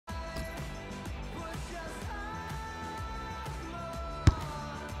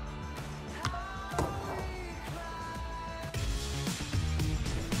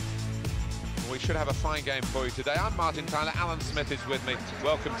should have a fine game for you today. I'm Martin Tyler, Alan Smith is with me.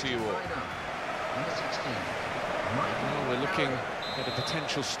 Welcome to you all. Well, we're looking at a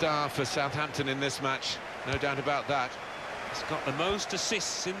potential star for Southampton in this match, no doubt about that. He's got the most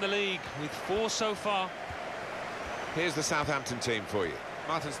assists in the league, with 4 so far. Here's the Southampton team for you.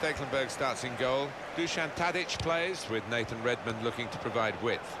 Martin Stekelenburg starts in goal. Dusan Tadic plays, with Nathan Redmond looking to provide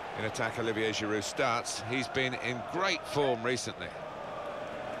width. In attack, Olivier Giroud starts. He's been in great form recently.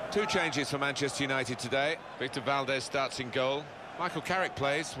 2 changes for Manchester United today. Victor Valdez starts in goal. Michael Carrick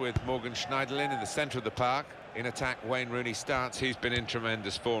plays, with Morgan Schneiderlin in the centre of the park. In attack, Wayne Rooney starts. He's been in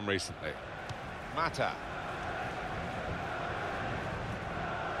tremendous form recently. Mata.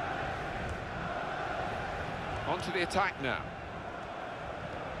 On to the attack now.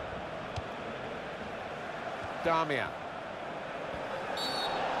 Darmian.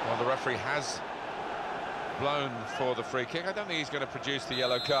 Well, the referee has blown for the free kick. I don't think he's going to produce the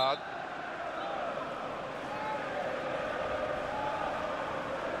yellow card.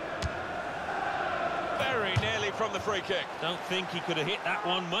 Very nearly from the free kick. Don't think he could have hit that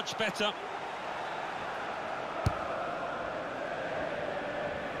one much better.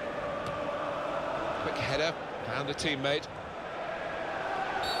 Quick header, found a teammate.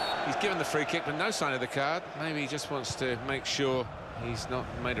 He's given the free kick, but no sign of the card. Maybe he just wants to make sure he's not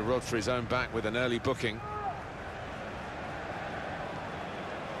made a rod for his own back with an early booking.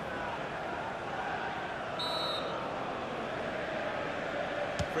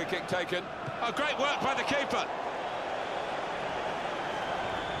 Free kick taken. Oh, great work by the keeper.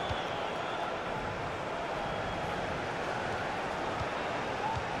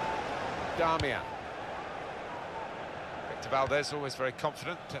 Darmian. Victor Valdez, always very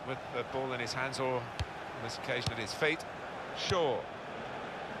confident with the ball in his hands, or on this occasion at his feet. Shaw.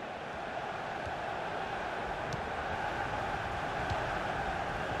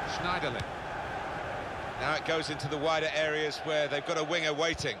 Schneiderlin. Now it goes into the wider areas where they've got a winger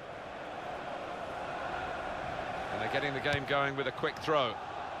waiting. And they're getting the game going with a quick throw.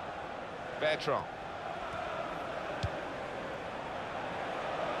 Bertrand.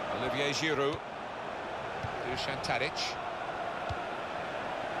 Olivier Giroud. Dusan Tadic.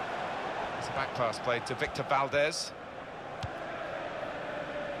 It's a back pass played to Victor Valdez.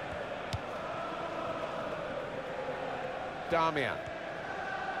 Darmian.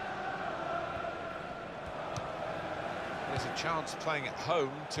 There's a chance playing at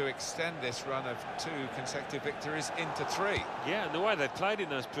home to extend this run of 2 consecutive victories into 3. Yeah, and the way they've played in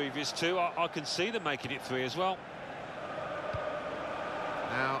those previous 2, I can see them making it 3 as well.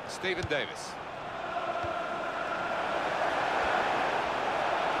 Now, Stephen Davis.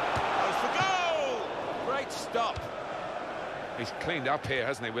 Goes for goal! Great stop. He's cleaned up here,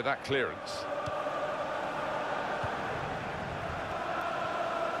 hasn't he, with that clearance.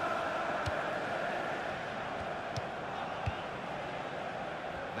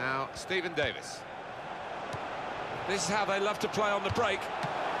 Now, Stephen Davis. This is how they love to play on the break.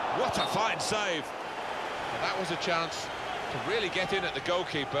 What a fine save. Well, that was a chance to really get in at the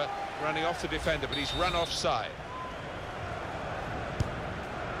goalkeeper, running off the defender, but he's run offside.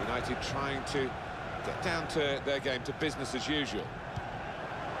 United trying to get down to their game, to business as usual.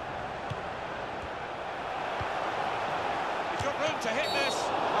 He's got room to hit this.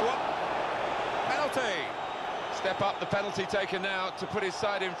 Oh, what? Penalty. Step up, the penalty taken now to put his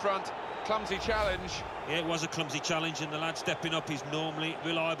side in front. Clumsy challenge. Yeah, it was a clumsy challenge, and the lad stepping up is normally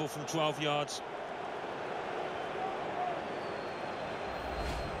reliable from 12 yards.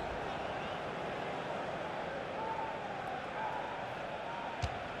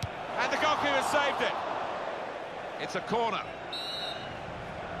 And the goalkeeper saved it. It's a corner.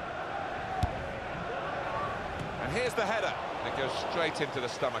 And here's the header. It goes straight into the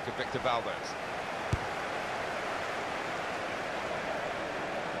stomach of Victor Valdez.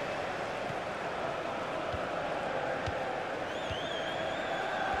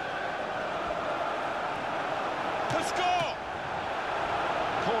 To score!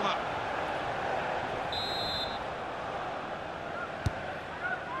 Corner.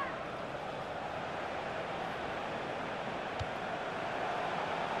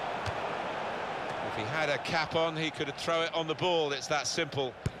 If he had a cap on, he could throw it on the ball. It's that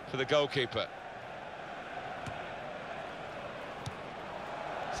simple for the goalkeeper.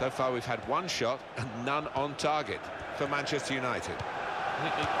 So far we've had 1 shot and none on target for Manchester United.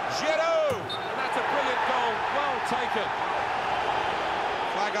 Giroud! And that's a brilliant goal, well taken.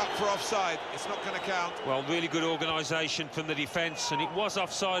 Flag up for offside, it's not going to count. Well, really good organisation from the defence, and it was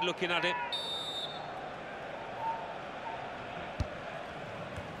offside looking at it.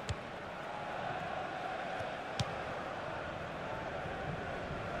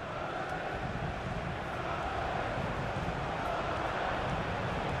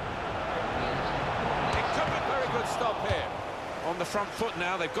 on the front foot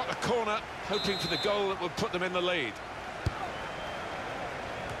now. They've got the corner, hoping for the goal that would put them in the lead.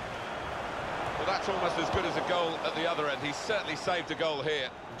 Well, that's almost as good as a goal at the other end. He's certainly saved a goal here.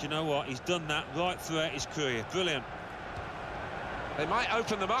 Do you know what? He's done that right throughout his career. Brilliant. They might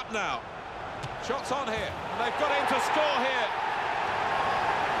open them up now. Shots on here, and they've got in to score here.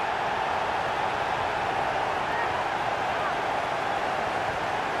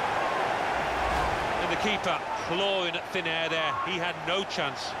 And the keeper clawing at thin air there. He had no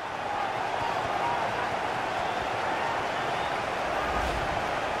chance.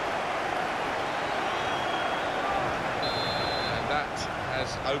 And that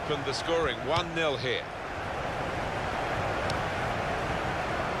has opened the scoring. 1-0 here.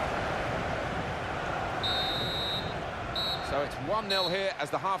 So it's 1-0 here as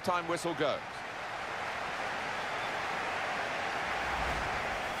the half-time whistle goes.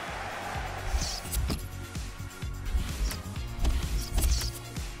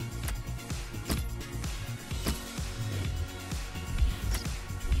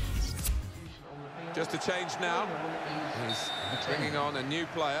 Just a change now. He's bringing on a new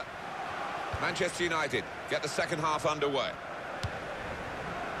player. Manchester United get the second half underway.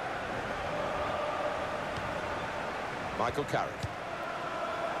 Michael Carrick.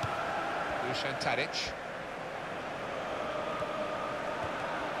 Dusan Tadic.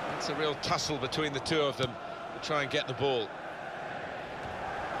 It's a real tussle between the two of them to try and get the ball.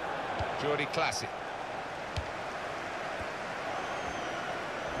 Jordi Clasie.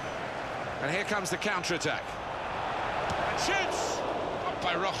 And here comes the counter-attack. And shoots! Up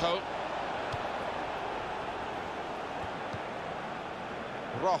by Rojo.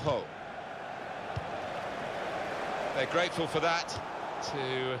 Rojo. They're grateful for that,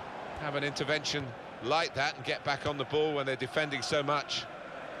 to have an intervention like that and get back on the ball when they're defending so much.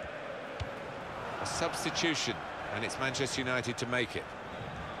 A substitution, and it's Manchester United to make it.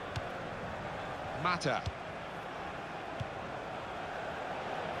 Mata.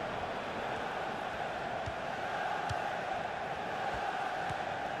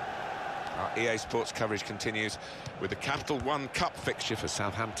 Our EA Sports coverage continues with the Capital One Cup fixture for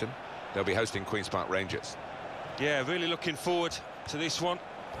Southampton. They'll be hosting Queen's Park Rangers. Yeah, really looking forward to this one.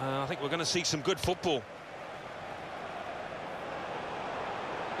 I think we're going to see some good football.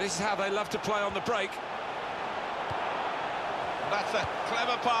 This is how they love to play on the break. That's a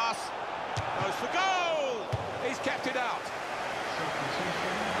clever pass. Goes for goal! He's kept it out.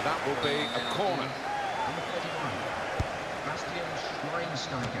 And that will be a corner.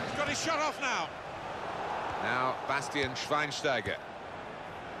 He's got his shot off now. Now Bastian Schweinsteiger.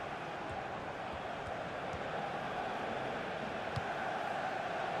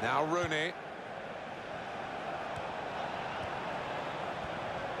 Now Rooney.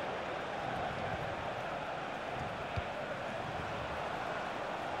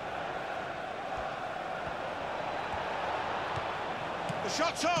 The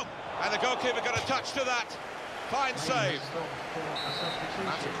shot's on, and the goalkeeper got a touch to that. Fine save.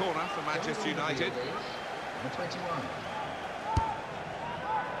 That's a corner for Manchester United. Number 21.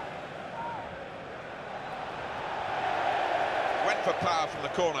 Went for power from the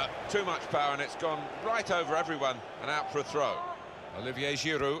corner, too much power, and it's gone right over everyone and out for a throw. Olivier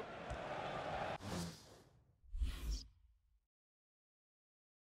Giroud.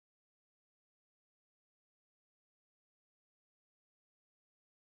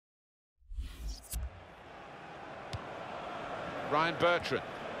 Ryan Bertrand.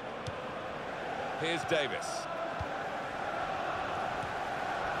 Here's Davis.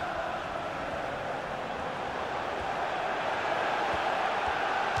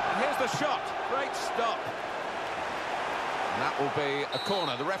 And here's the shot. Great stop. And that will be a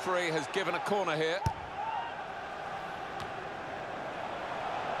corner. The referee has given a corner here.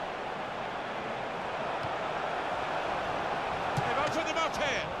 They've opened them up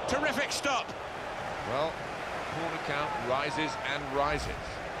here. Terrific stop. Well, corner count rises and rises.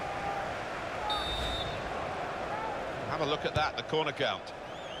 Have a look at that, the corner count.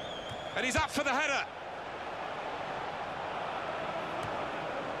 And he's up for the header.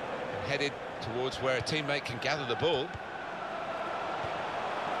 And headed towards where a teammate can gather the ball.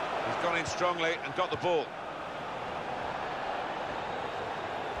 He's gone in strongly and got the ball.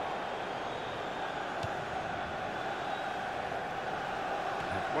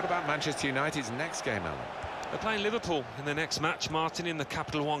 What about Manchester United's next game, Alan? They're playing Liverpool in the next match, Martin, in the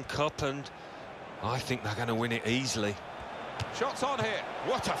Capital One Cup, and I think they're going to win it easily. Shots on here.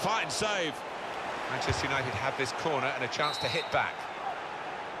 What a fine save. Manchester United have this corner and a chance to hit back.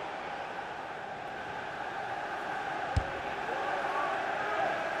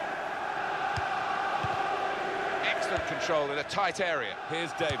 excellent control in a tight area.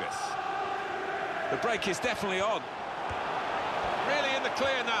 Here's Davis. The break is definitely on. Really in the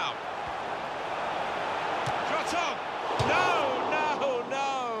clear now. Shot on! No, no,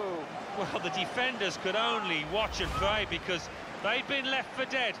 no! Well, the defenders could only watch and pray because they'd been left for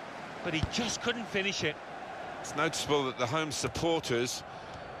dead, but he just couldn't finish it. It's noticeable that the home supporters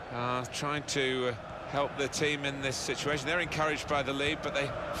are trying to help their team in this situation. They're encouraged by the lead, but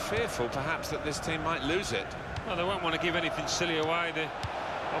they're fearful perhaps that this team might lose it. Well, they won't want to give anything silly away. The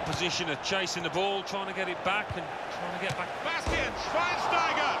opposition are chasing the ball, trying to get it back and trying to get back. Bastian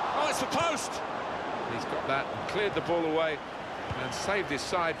Schweinsteiger! Oh, it's the post! He's got that and cleared the ball away and saved his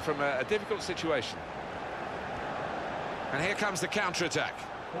side from a difficult situation. And here comes the counter-attack.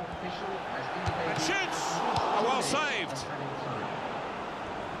 And shoots! Oh, well saved!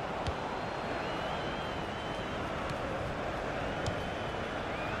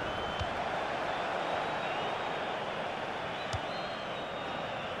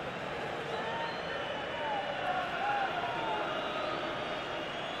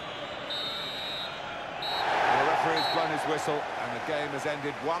 The referee has blown his whistle and the game has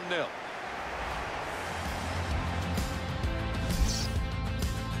ended 1-0.